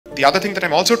The other thing that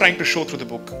I'm also trying to show through the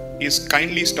book is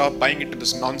kindly stop buying into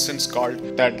this nonsense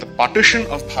called that the partition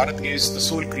of Bharat is the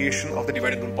sole creation of the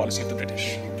divide and rule policy of the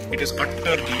British. It is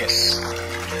utter BS.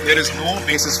 There is no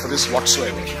basis for this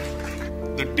whatsoever.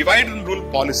 The divide and rule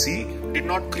policy did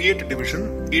not create a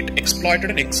division, it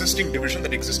exploited an existing division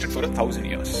that existed for 1,000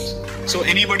 years. So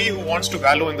anybody who wants to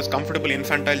wallow in this comfortable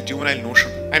infantile juvenile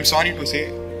notion, I'm sorry to say,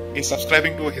 is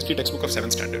subscribing to a history textbook of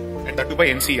 7th standard, and that too by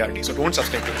NCERT, so don't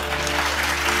subscribe to it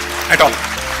at all.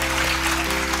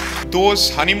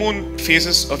 Those honeymoon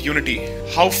phases of unity,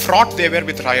 how fraught they were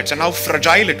with riots and how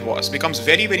fragile it was, becomes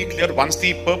very, very clear once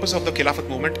the purpose of the Khilafat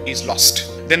movement is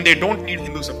lost. Then they don't need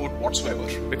Hindu support whatsoever,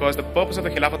 because the purpose of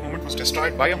the Khilafat movement was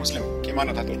destroyed by a Muslim, Kemal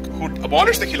Ataturk, who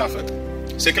abolished the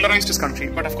Khilafat, secularized his country,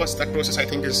 but of course that process I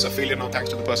think is a failure now thanks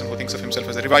to the person who thinks of himself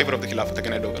as the reviver of the Khilafat,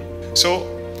 again Erdogan. So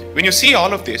when you see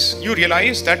all of this, you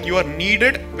realize that you are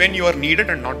needed when you are needed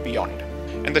and not beyond.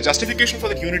 And the justification for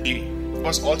that unity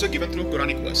was also given through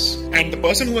Quranic verse. And the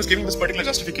person who was giving this particular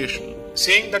justification,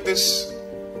 saying that this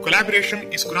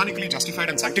collaboration is Quranically justified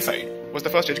and sanctified, was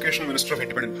the first educational minister of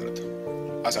independent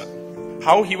Bharat, Azad.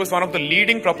 How he was one of the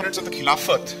leading proponents of the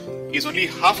Khilafat is only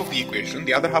half of the equation.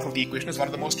 The other half of the equation is one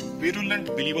of the most virulent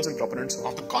believers and proponents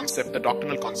of the concept, the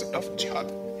doctrinal concept of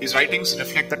Jihad. His writings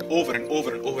reflect that over and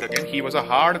over and over again. He was a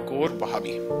hardcore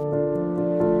Wahhabi.